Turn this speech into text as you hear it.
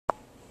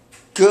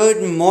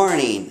Good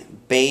morning,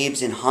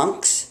 babes and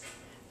hunks.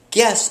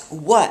 Guess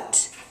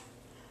what?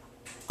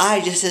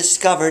 I just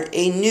discovered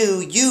a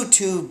new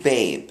YouTube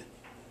babe.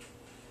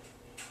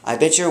 I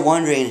bet you're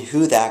wondering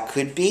who that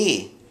could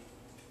be.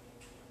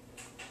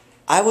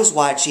 I was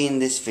watching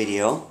this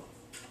video,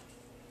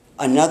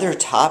 another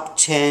top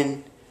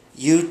 10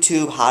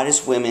 YouTube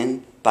hottest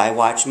women by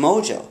Watch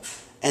Mojo,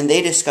 and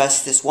they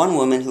discussed this one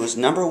woman who was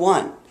number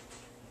one,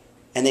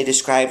 and they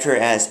described her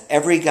as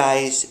every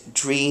guy's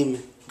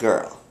dream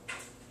girl.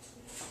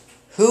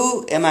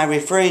 Who am I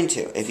referring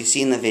to? If you've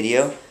seen the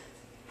video,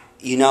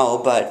 you know,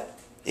 but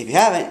if you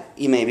haven't,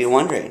 you may be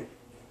wondering.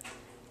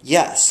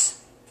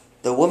 Yes,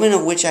 the woman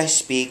of which I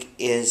speak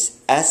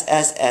is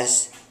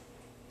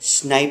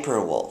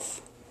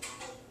SSSniperwolf.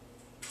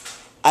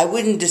 I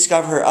wouldn't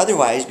discover her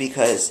otherwise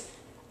because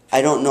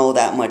I don't know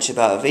that much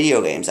about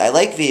video games. I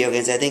like video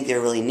games. I think they're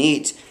really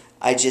neat.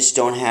 I just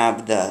don't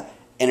have the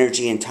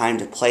energy and time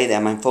to play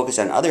them. I'm focused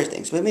on other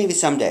things, but maybe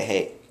someday,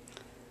 hey.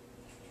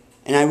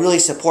 And I really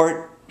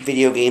support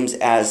video games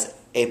as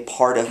a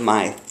part of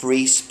my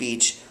free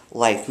speech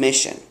life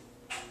mission.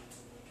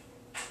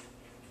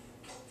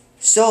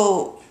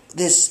 So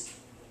this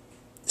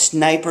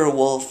Sniper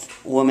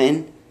Wolf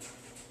woman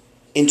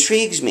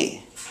intrigues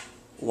me.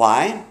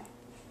 Why?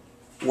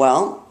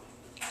 Well,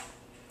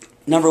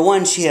 number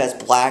one, she has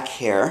black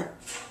hair,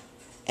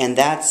 and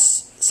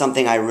that's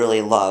something I really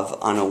love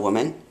on a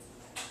woman.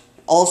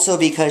 Also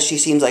because she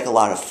seems like a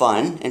lot of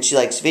fun, and she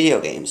likes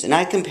video games. And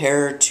I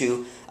compare her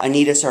to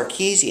Anita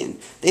Sarkeesian.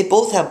 They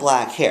both have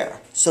black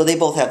hair, so they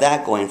both have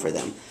that going for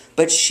them.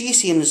 But she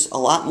seems a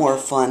lot more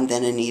fun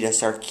than Anita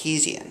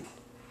Sarkeesian.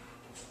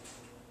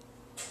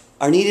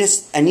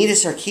 Anita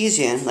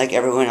Sarkeesian, like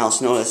everyone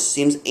else knows,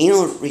 seems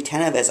anal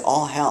retentive as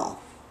all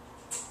hell.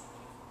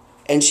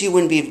 And she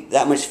wouldn't be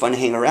that much fun to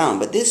hang around.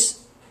 But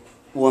this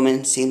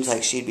woman seems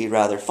like she'd be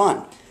rather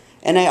fun.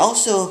 And I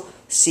also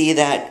see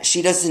that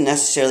she doesn't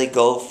necessarily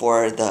go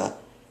for the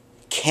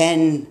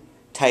Ken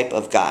type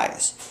of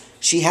guys.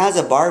 She has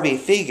a Barbie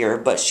figure,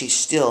 but she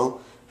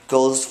still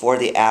goes for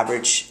the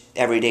average,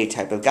 everyday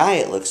type of guy,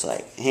 it looks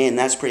like. And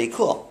that's pretty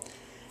cool.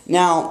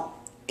 Now,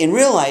 in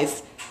real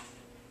life,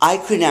 I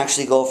couldn't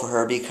actually go for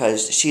her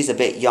because she's a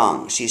bit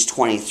young. She's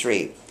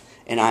 23,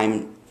 and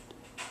I'm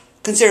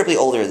considerably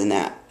older than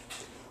that.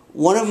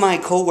 One of my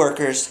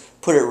co-workers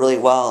put it really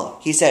well.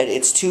 He said,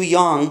 it's too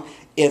young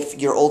if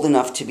you're old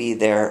enough to be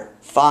their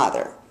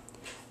father.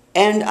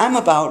 And I'm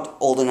about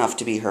old enough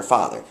to be her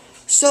father.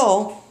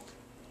 So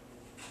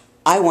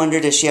I wonder,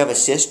 does she have a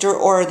sister,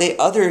 or are they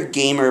other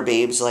gamer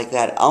babes like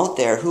that out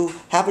there who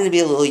happen to be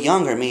a little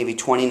younger, maybe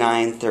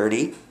 29,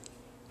 30,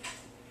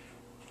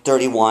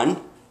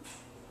 31,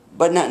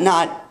 but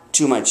not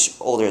too much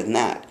older than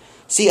that.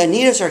 See,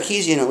 Anita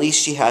Sarkeesian, at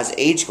least she has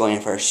age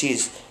going for her.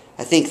 She's,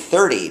 I think,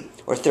 30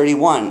 or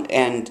 31,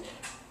 and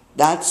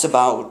that's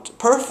about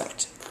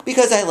perfect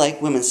because I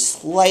like women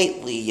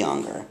slightly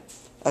younger,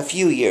 a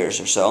few years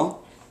or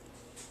so.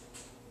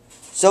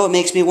 So it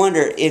makes me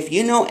wonder, if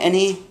you know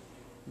any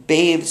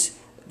babes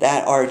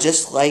that are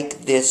just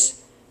like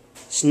this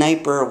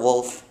Sniper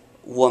Wolf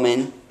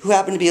woman who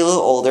happen to be a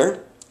little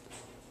older,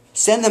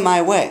 send them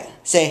my way.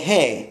 Say,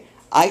 hey,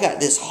 I got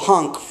this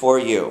hunk for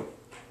you.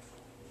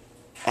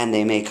 And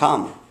they may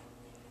come.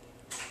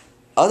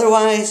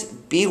 Otherwise,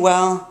 be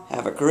well,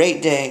 have a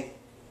great day,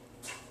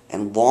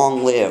 and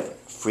long live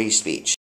free speech.